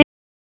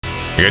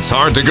It's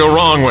hard to go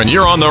wrong when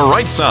you're on the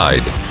right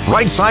side.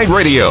 Right Side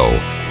Radio.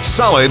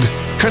 Solid,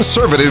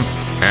 conservative,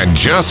 and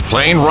just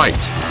plain right.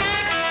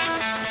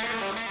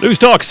 News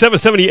Talk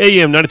 770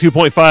 AM,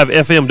 92.5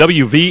 FM,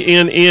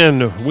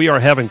 WVNN. We are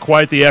having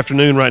quite the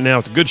afternoon right now.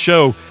 It's a good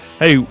show.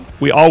 Hey,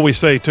 we always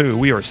say, too,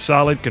 we are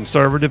solid,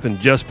 conservative, and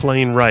just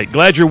plain right.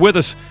 Glad you're with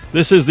us.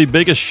 This is the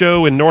biggest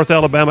show in North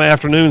Alabama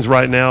afternoons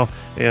right now,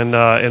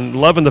 and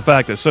loving the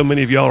fact that so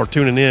many of y'all are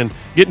tuning in.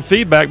 Getting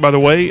feedback, by the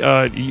way,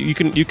 you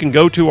can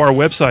go to our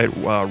website,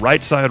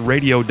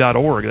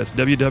 rightsideradio.org. That's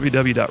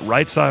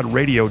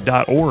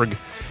www.rightsideradio.org.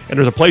 And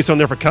there's a place on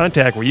there for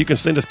contact where you can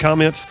send us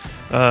comments,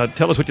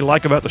 tell us what you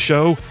like about the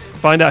show,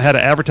 find out how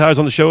to advertise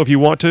on the show if you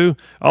want to.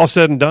 All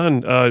said and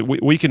done,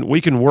 we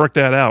can work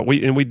that out.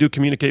 We do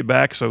communicate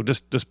back, so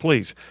just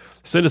please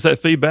send us that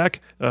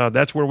feedback.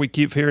 That's where we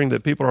keep hearing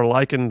that people are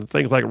liking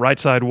things like Right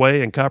Side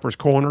Way and Copper's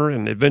Corner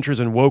and Adventures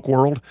in Woke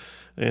World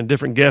and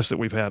different guests that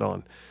we've had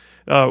on.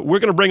 We're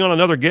going to bring on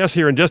another guest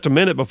here in just a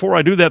minute. Before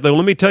I do that, though,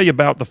 let me tell you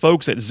about the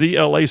folks at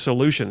ZLA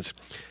Solutions.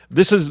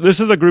 This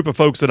is a group of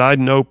folks that I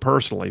know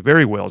personally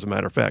very well, as a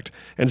matter of fact.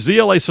 And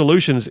ZLA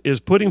Solutions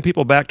is putting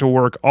people back to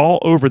work all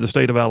over the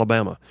state of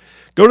Alabama.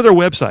 Go to their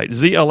website,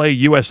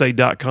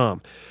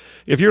 zlausa.com.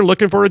 If you're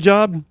looking for a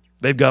job,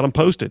 they've got them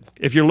posted.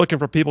 If you're looking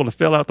for people to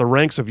fill out the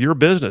ranks of your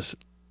business,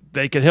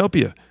 they can help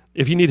you.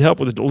 If you need help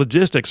with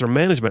logistics or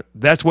management,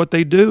 that's what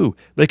they do.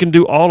 They can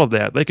do all of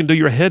that. They can do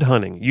your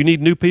headhunting. You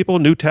need new people,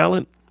 new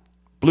talent,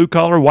 blue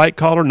collar, white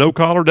collar, no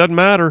collar, doesn't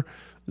matter.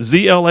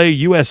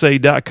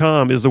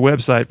 ZLAUSA.com is the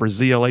website for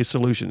ZLA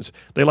Solutions.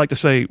 They like to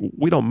say,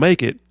 we don't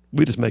make it,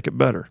 we just make it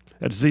better.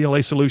 That's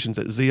ZLA Solutions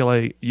at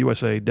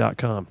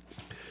ZLAUSA.com.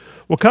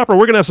 Well, Copper,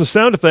 we're going to have some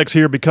sound effects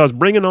here because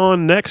bringing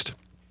on next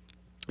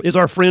is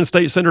our friend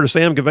State Senator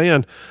Sam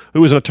Givhan,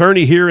 who is an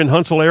attorney here in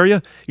Huntsville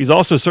area. He's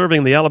also serving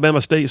in the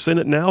Alabama State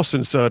Senate now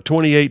since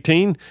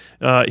 2018.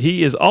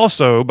 He is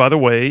also, by the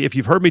way, if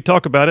you've heard me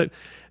talk about it,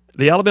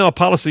 the Alabama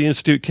Policy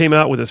Institute came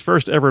out with its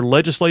first ever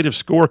legislative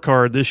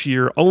scorecard this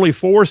year. Only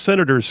 4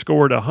 senators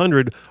scored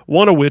 100,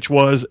 one of which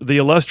was the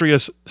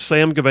illustrious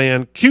Sam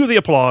Givhan. Cue the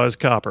applause,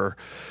 Copper.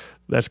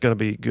 That's going to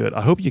be good.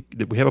 I hope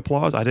did we have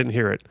applause? I didn't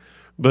hear it.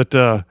 But,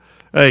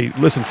 hey,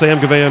 listen, Sam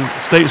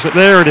Givhan,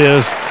 there it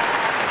is.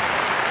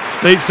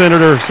 State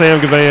Senator Sam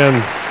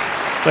Givhan.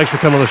 Thanks for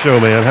coming on the show,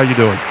 man. How you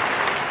doing?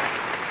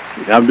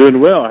 I'm doing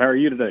well. How are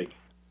you today?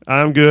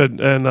 I'm good.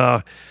 And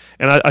I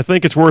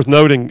think it's worth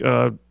noting,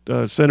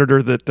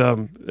 Senator, that,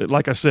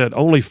 like I said,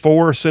 only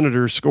 4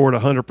 senators scored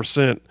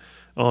 100%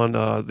 on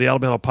the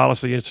Alabama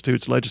Policy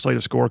Institute's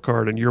legislative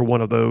scorecard, and you're one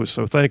of those.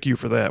 So thank you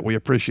for that. We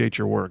appreciate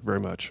your work very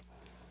much.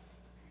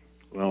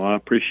 Well, I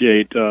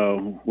appreciate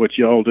what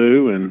you all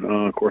do, and,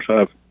 of course,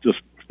 it's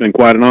been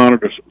quite an honor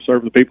to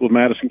serve the people of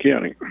Madison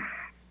County.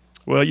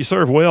 Well, you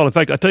serve well. In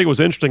fact, I tell you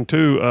what's interesting,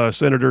 too,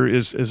 Senator,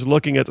 is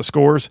looking at the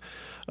scores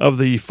of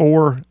the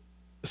 4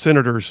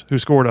 senators who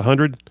scored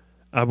 100.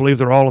 I believe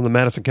they're all in the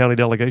Madison County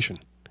delegation.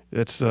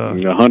 It's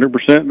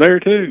 100% there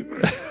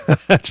too.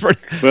 That's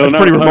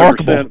pretty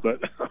remarkable. But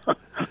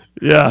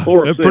yeah,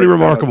 pretty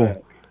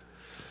remarkable.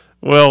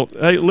 Well,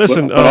 hey,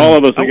 listen. But all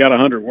of us that got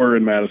 100 were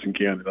in Madison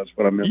County. That's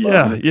what I meant.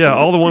 Yeah.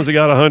 All the ones that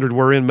got 100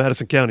 were in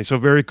Madison County. So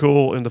very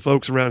cool, and the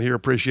folks around here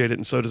appreciate it,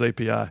 and so does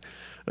API.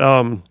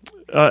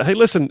 Hey,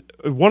 listen.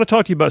 I want to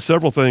talk to you about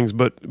several things,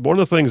 but one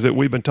of the things that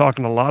we've been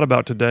talking a lot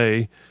about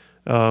today.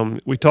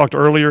 We talked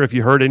earlier, if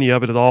you heard any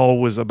of it at all,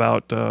 was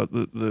about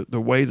the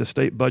way the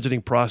state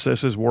budgeting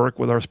processes work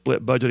with our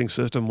split budgeting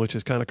system, which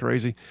is kind of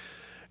crazy.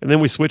 And then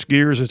we switched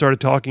gears and started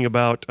talking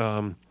about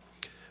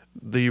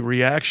the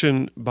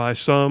reaction by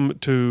some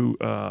to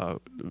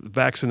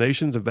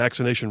vaccinations and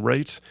vaccination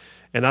rates.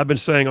 And I've been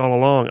saying all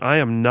along, I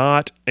am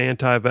not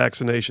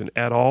anti-vaccination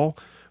at all,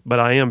 but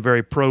I am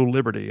very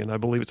pro-liberty, and I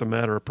believe it's a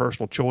matter of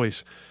personal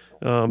choice.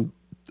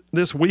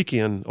 This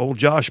weekend, old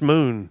Josh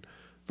Moon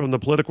from the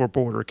Political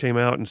Reporter came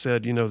out and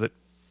said, that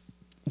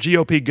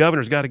GOP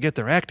governors got to get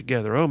their act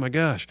together. Oh, my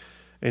gosh.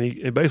 And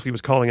he basically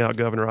was calling out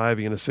Governor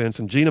Ivey in a sense.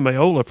 And Gina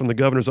Mayola from the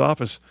governor's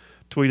office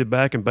tweeted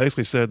back and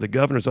basically said the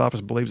governor's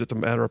office believes it's a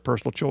matter of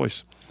personal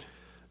choice.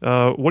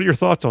 What are your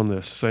thoughts on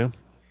this, Sam?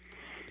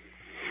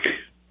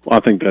 Well, I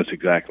think that's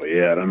exactly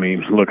it. I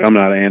mean, look, I'm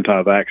not an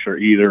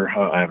anti-vaxxer either.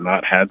 I have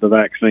not had the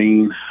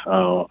vaccine.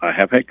 I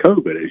have had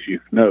COVID, as you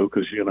know,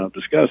 because I've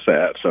discussed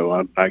that.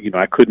 So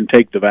I couldn't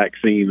take the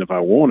vaccine if I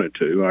wanted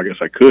to. I guess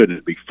I could.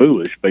 It'd be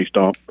foolish based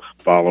on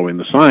following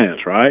the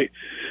science, right?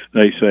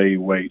 They say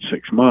wait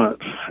 6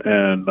 months,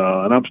 and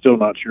I'm still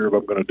not sure if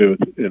I'm going to do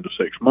it in the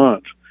 6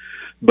 months.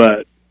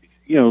 But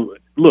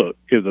look,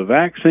 if the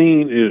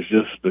vaccine is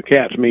just the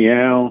cat's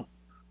meow,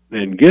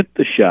 then get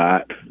the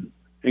shot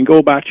and go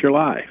about your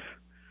life.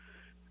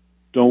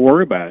 Don't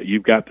worry about it.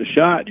 You've got the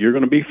shot. You're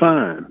going to be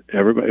fine.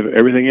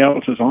 Everything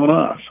else is on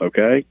us,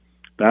 okay?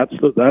 That's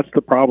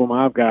the problem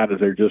I've got is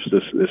there's just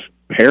this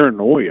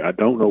paranoia. I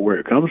don't know where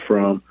it comes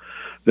from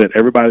that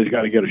everybody's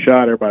got to get a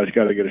shot. Everybody's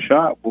got to get a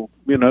shot. Well,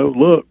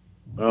 look,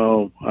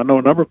 I know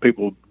a number of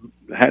people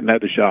hadn't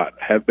had the shot,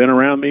 have been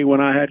around me when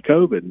I had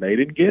COVID, and they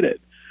didn't get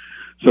it.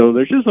 So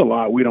there's just a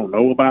lot we don't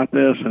know about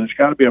this, and it's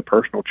got to be a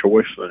personal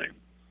choice thing.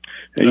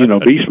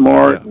 And, be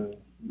smart, yeah.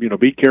 and,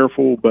 be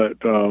careful, but,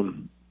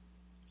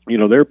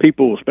 there are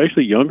people,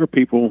 especially younger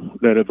people,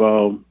 that have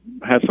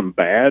had some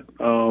bad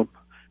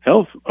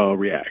health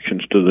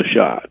reactions to the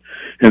shot,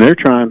 and they're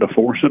trying to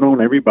force it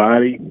on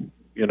everybody,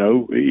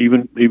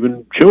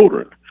 even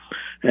children.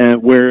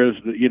 And whereas,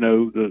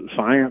 the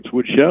science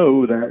would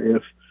show that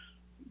if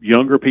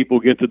younger people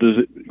get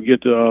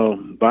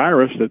the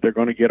virus, that they're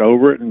going to get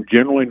over it and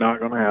generally not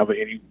going to have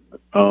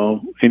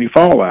any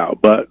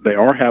fallout, but they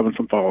are having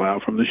some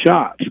fallout from the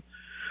shots.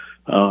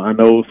 I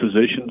know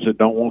physicians that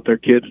don't want their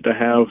kids to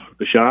have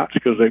the shots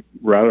because they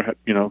rather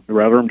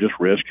them just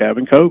risk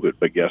having COVID.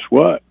 But guess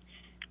what?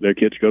 Their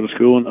kids go to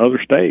school in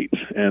other states,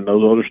 and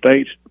those other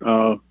states,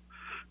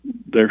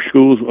 their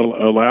schools will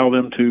allow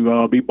them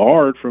to be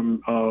barred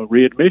from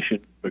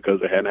readmission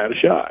because they hadn't had a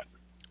shot.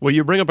 Well,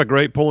 you bring up a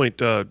great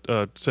point,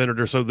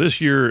 Senator. So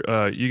this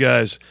year, you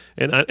guys,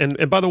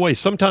 and by the way,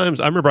 sometimes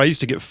I remember I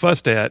used to get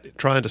fussed at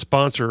trying to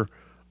sponsor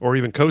or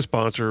even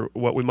co-sponsor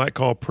what we might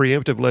call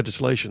preemptive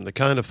legislation, the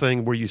kind of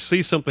thing where you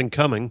see something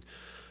coming,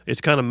 it's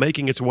kind of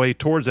making its way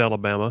towards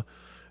Alabama,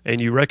 and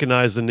you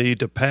recognize the need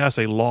to pass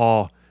a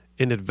law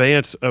in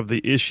advance of the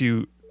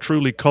issue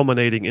truly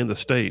culminating in the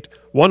state.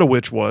 One of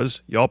which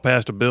was y'all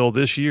passed a bill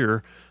this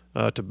year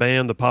to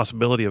ban the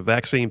possibility of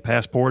vaccine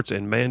passports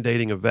and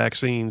mandating of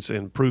vaccines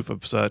and proof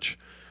of such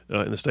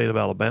in the state of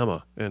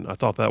Alabama. And I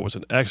thought that was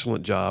an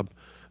excellent job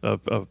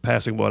of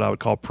passing what I would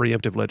call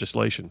preemptive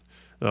legislation.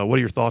 What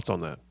are your thoughts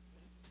on that?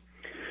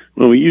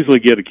 Well, we usually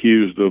get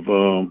accused of,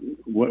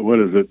 what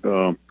is it,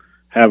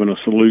 having a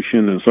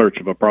solution in search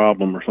of a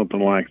problem or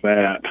something like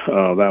that.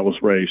 That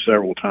was raised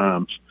several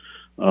times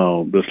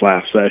this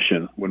last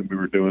session when we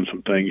were doing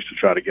some things to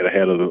try to get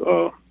ahead of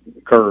the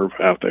curve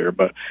out there.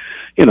 But,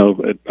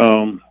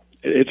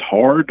 it's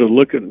hard to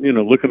look in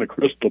the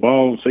crystal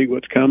ball and see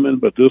what's coming,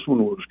 but this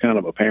one was kind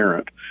of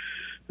apparent.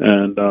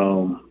 And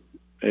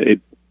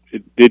it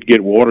did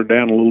get watered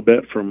down a little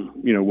bit from,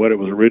 what it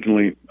was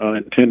originally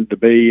intended to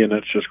be, and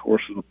that's just, of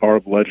course, a part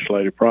of the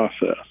legislative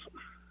process.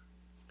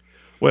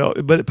 Well,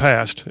 but it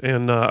passed,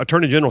 and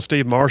Attorney General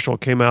Steve Marshall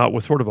came out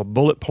with sort of a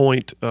bullet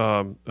point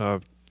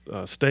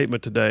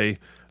statement today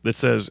that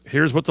says,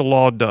 here's what the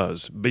law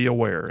does, be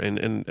aware.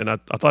 And I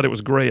thought it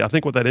was great. I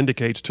think what that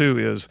indicates, too,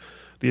 is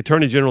the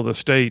Attorney General of the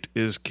state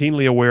is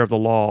keenly aware of the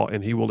law,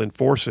 and he will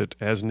enforce it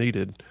as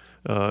needed,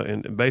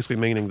 and basically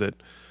meaning that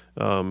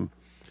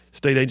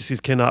state agencies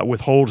cannot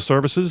withhold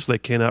services. They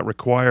cannot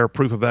require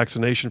proof of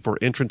vaccination for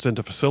entrance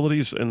into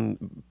facilities,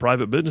 and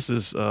private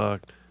businesses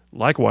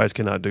likewise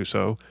cannot do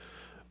so.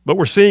 But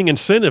we're seeing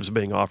incentives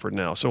being offered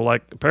now. So,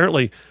 like,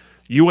 apparently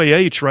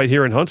UAH right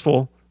here in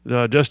Huntsville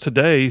just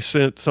today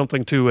sent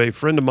something to a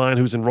friend of mine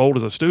who's enrolled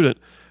as a student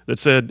that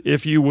said,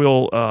 if you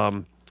will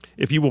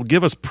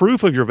give us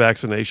proof of your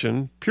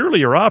vaccination, purely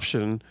your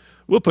option,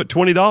 we'll put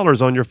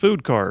 $20 on your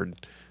food card.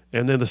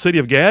 And then the city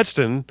of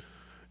Gadsden,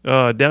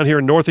 down here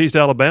in northeast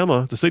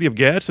Alabama, the city of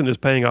Gadsden is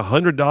paying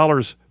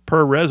 $100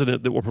 per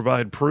resident that will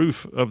provide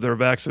proof of their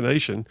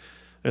vaccination.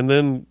 And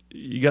then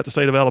you got the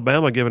state of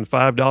Alabama giving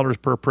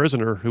 $5 per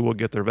prisoner who will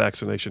get their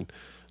vaccination.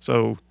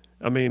 So,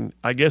 I mean,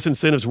 I guess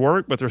incentives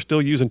work, but they're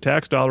still using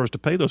tax dollars to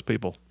pay those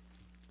people.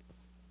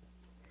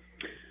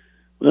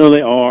 Well,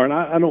 they are, and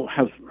I don't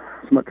have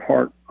as much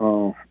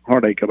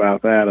heartache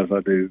about that as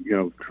I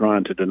do,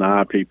 trying to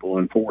deny people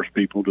and force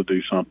people to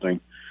do something.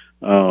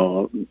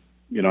 I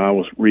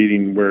was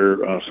reading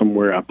where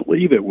somewhere, I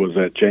believe it was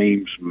at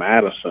James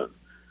Madison,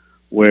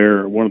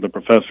 where one of the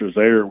professors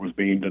there was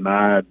being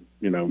denied,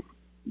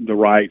 the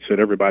rights that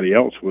everybody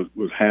else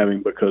was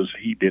having because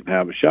he didn't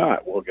have a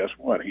shot. Well, guess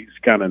what? He's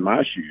kind of in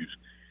my shoes.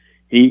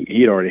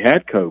 He'd already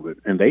had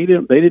COVID, and they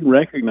didn't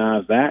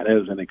recognize that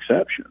as an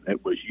exception.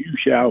 It was, you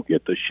shall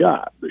get the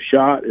shot. The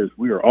shot is,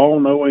 we are all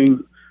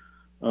knowing,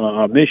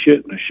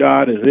 omniscient, and the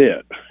shot is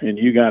it, and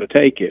you got to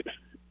take it.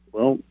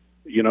 Well,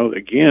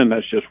 again,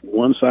 that's just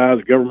one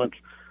size government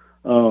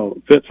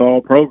fits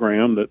all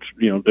program that's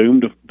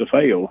doomed to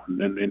fail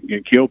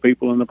and kill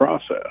people in the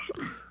process.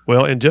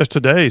 Well, and just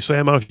today,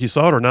 Sam, I don't know if you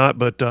saw it or not,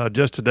 but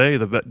just today,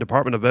 the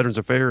Department of Veterans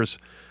Affairs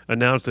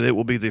announced that it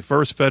will be the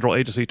first federal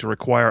agency to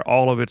require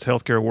all of its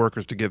healthcare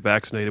workers to get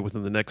vaccinated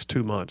within the next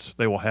 2 months.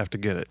 They will have to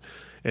get it.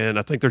 And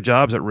I think their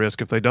job's at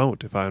risk if they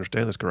don't, if I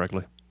understand this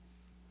correctly.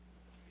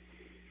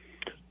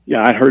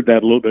 Yeah, I heard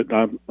that a little bit.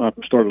 I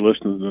started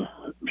listening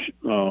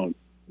to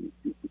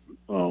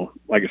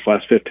I guess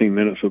last 15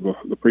 minutes of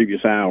the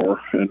previous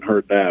hour and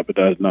heard that, but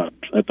I'd not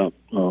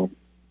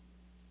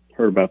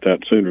heard about that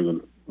sooner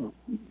than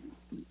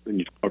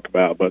you talked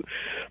about. But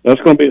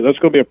that's going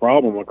to be a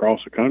problem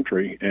across the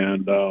country,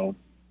 and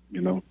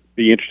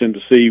be interesting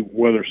to see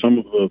whether some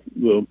of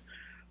the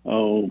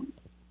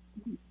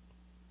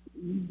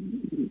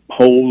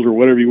holes or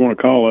whatever you want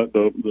to call it,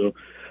 the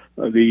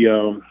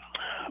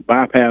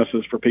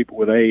bypasses for people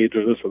with AIDS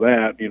or this or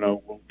that,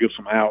 will give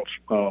some outs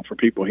for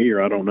people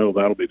here. I don't know if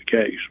that'll be the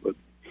case, but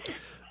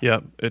Yeah,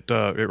 it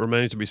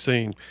remains to be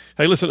seen.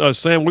 Hey, listen,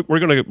 Sam, we're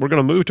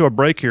gonna move to a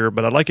break here,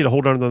 but I'd like you to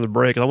hold on to the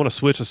break, and I want to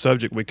switch the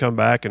subject when we come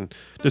back and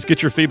just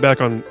get your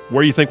feedback on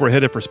where you think we're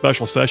headed for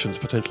special sessions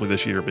potentially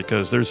this year,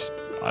 because there's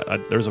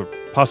a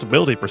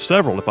possibility for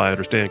several, if I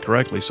understand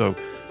correctly. So,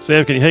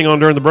 Sam, can you hang on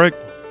during the break?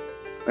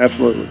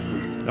 Absolutely.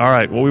 All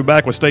right, we'll be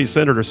back with State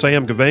Senator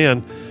Sam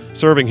Givhan,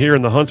 serving here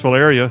in the Huntsville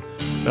area,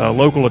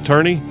 local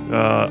attorney,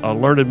 a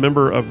learned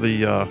member of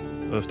the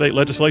state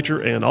legislature,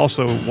 and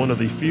also one of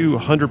the few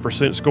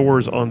 100%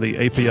 scores on the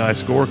API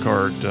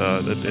scorecard,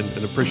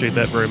 and appreciate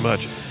that very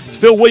much. It's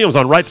Phil Williams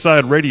on Right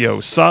Side Radio,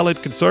 solid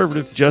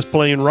conservative, just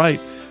plain right,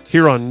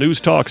 here on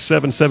News Talk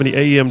 770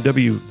 AM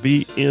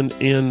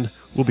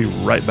WVNN. We'll be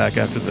right back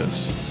after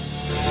this.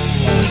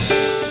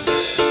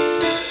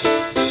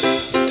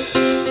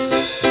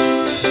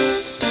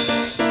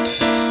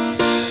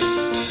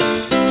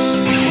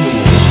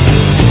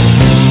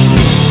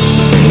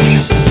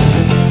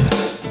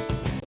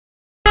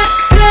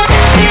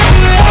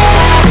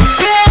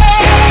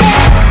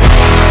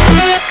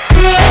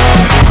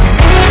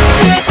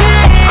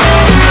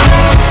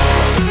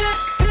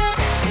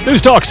 News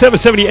Talk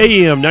 770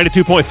 AM,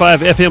 92.5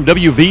 FM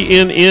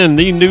WVNN,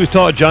 the News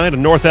Talk giant of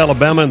North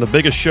Alabama, and the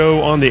biggest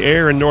show on the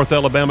air in North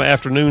Alabama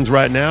afternoons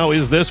right now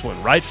is this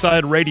one, Right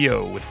Side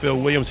Radio, with Phil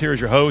Williams here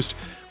as your host.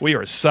 We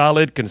are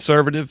solid,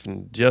 conservative,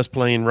 and just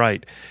plain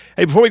right.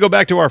 Hey, before we go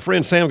back to our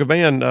friend Sam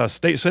Givhan,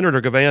 State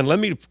Senator Givhan, let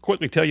me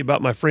quickly tell you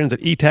about my friends at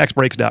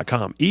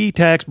etaxbreaks.com.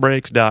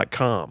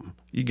 etaxbreaks.com.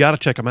 You got to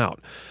check them out.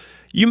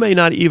 You may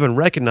not even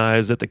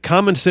recognize that the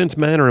common sense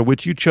manner in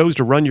which you chose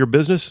to run your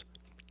business,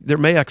 there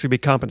may actually be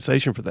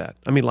compensation for that.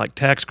 I mean, like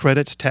tax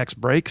credits, tax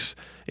breaks,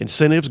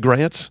 incentives,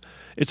 grants.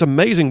 It's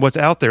amazing what's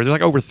out there. There's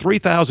like over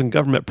 3,000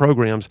 government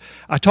programs.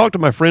 I talked to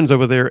my friends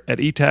over there at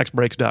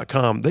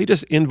etaxbreaks.com. They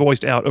just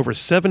invoiced out over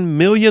 $7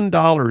 million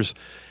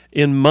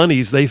in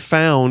monies they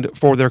found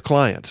for their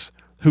clients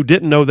who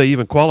didn't know they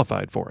even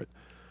qualified for it.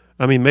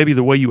 I mean, maybe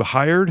the way you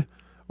hired,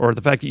 or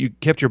the fact that you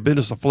kept your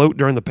business afloat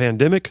during the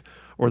pandemic,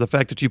 or the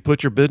fact that you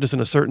put your business in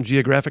a certain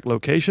geographic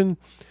location,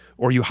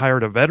 or you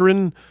hired a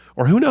veteran,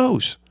 or who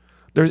knows.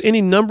 There's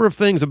any number of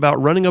things about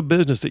running a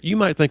business that you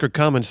might think are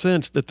common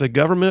sense that the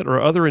government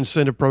or other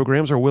incentive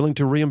programs are willing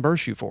to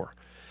reimburse you for.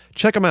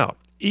 Check them out.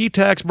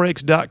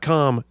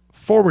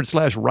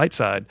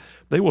 etaxbreaks.com/rightside.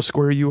 They will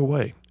square you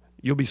away.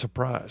 You'll be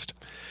surprised.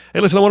 Hey,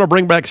 listen, I want to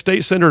bring back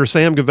State Senator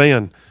Sam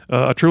Givhan,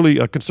 a truly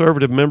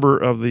conservative member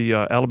of the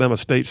Alabama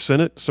State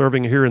Senate,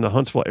 serving here in the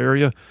Huntsville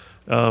area.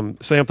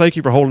 Sam, thank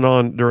you for holding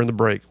on during the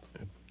break.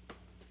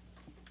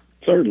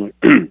 Certainly.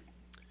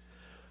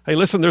 Hey,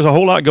 listen, there's a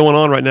whole lot going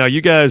on right now. You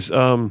guys,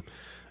 a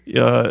lot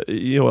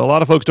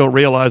of folks don't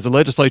realize the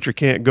legislature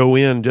can't go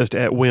in just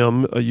at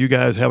whim. You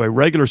guys have a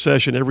regular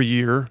session every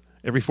year.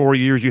 Every 4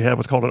 years, you have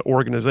what's called an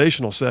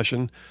organizational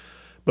session.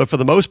 But for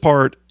the most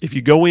part, if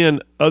you go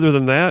in other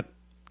than that,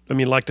 I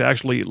mean, like to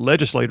actually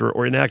legislate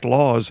or enact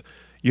laws,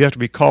 you have to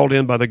be called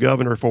in by the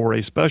governor for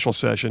a special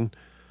session.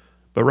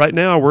 But right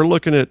now, we're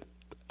looking at,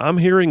 I'm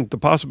hearing the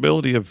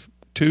possibility of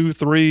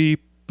 2-3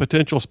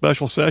 potential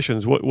special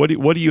sessions. What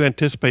do you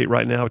anticipate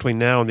right now between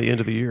now and the end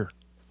of the year?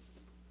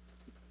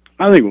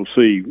 I think we'll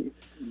see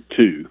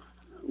 2.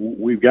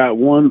 We've got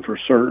one for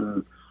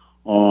certain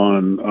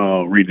on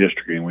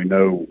redistricting. We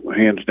know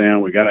hands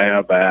down we got to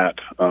have that.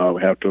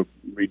 We have to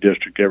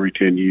redistrict every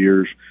 10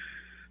 years.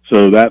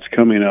 So that's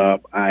coming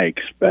up. I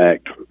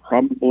expect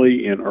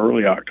probably in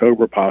early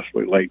October,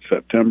 possibly late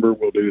September,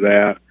 we'll do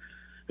that.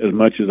 As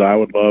much as I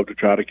would love to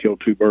try to kill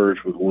 2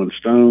 birds with one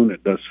stone,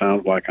 it does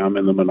sound like I'm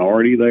in the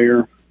minority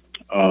there.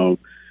 Well,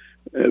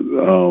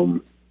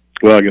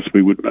 I guess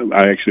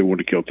I actually want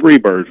to kill 3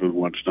 birds with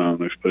one stone,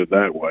 let's put it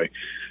that way.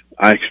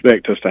 I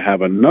expect us to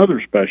have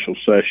another special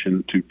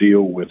session to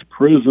deal with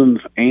prisons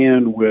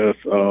and with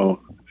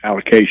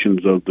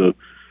allocations of the,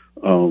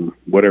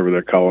 whatever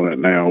they're calling it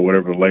now,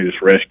 whatever the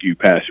latest rescue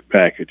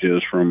package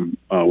is from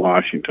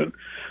Washington.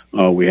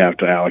 We have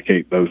to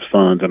allocate those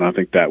funds, and I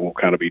think that will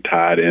kind of be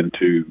tied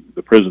into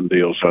the prison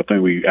deal. So I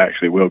think we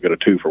actually will get a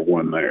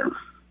 2-for-1 there.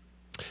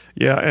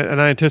 Yeah, and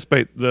I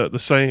anticipate the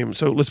same.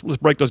 So let's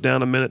break those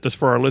down a minute just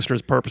for our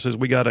listeners' purposes.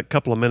 We got a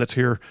couple of minutes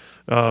here,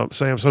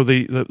 Sam. So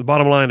the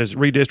bottom line is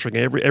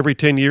redistricting. Every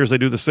 10 years they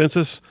do the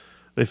census.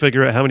 They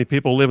figure out how many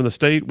people live in the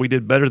state. We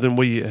did better than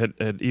we had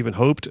even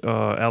hoped,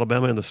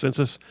 Alabama, in the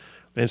census.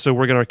 And so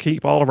we're going to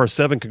keep all of our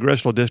 7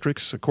 congressional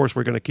districts. Of course,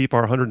 we're going to keep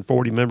our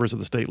 140 members of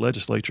the state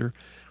legislature.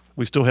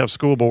 We still have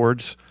school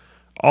boards.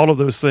 All of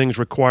those things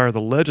require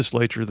the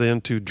legislature then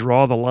to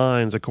draw the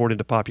lines according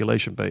to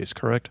population base,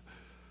 correct?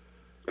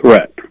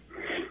 Correct.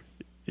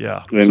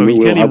 Yeah. And so we you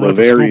will can't have even a run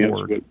a school variance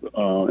board.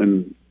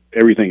 in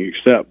everything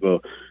except the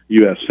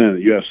U.S. Senate.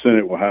 The U.S.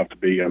 Senate will have to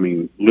be,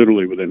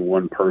 literally within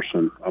one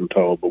person, I'm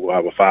told, but we'll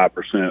have a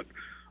 5%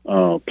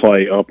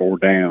 play up or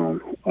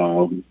down.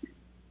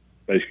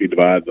 Basically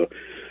divide the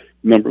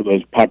number of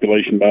those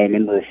population by a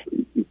number of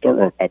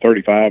by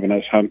 35, and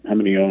that's how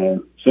many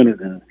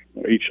senators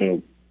each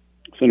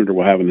senator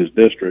will have in his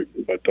district,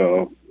 but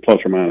plus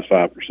or minus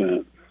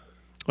 5%.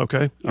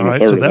 Okay. All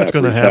right. So that's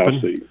going to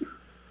happen.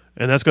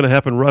 And that's going to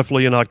happen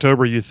roughly in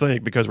October, you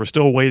think, because we're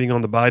still waiting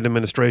on the Biden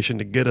administration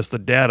to get us the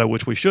data,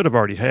 which we should have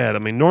already had. I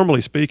mean,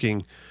 normally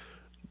speaking,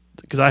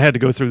 because I had to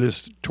go through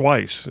this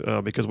twice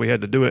because we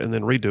had to do it and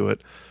then redo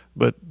it.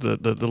 But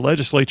the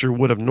legislature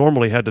would have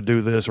normally had to do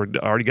this or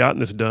already gotten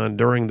this done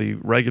during the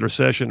regular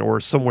session or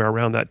somewhere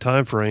around that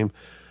time frame.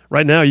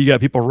 Right now, you got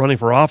people running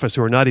for office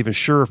who are not even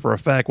sure for a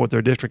fact what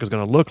their district is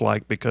going to look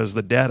like because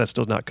the data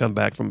still not come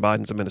back from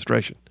Biden's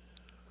administration.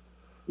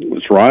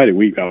 That's right, and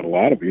we've got a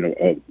lot of,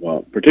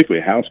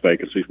 particularly House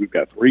vacancies. We've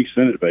got 3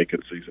 Senate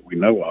vacancies that we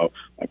know of,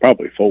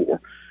 probably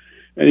 4.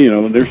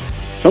 And, there's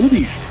some of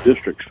these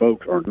districts,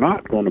 folks, are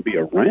not going to be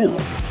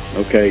around,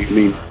 okay? I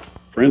mean,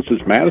 for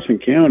instance, Madison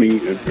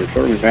County, or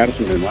certainly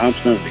Madison and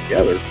Limestone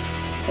together,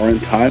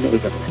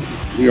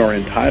 we are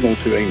entitled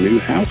to a new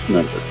House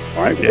member,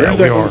 all right? Where's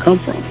that going to come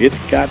from? It's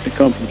got to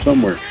come from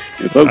somewhere.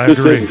 And folks, this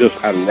isn't just,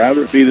 I'd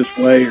rather it be this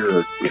way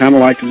or kind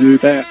of like to do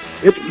that.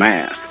 It's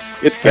math.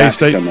 It's got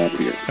to come up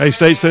here. Hey,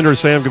 State Senator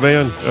Sam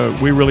Givhan,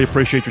 we really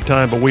appreciate your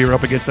time, but we are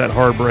up against that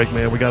hard break,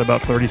 man. We got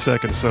about 30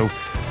 seconds. So,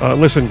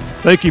 listen,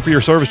 thank you for your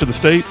service to the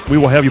state. We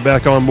will have you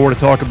back on more to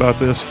talk about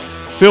this.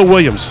 Phil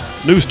Williams,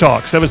 News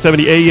Talk,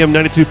 770 AM,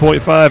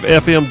 92.5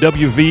 FM,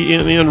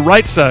 WVNN,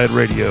 Right Side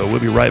Radio.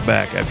 We'll be right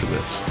back after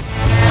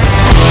this.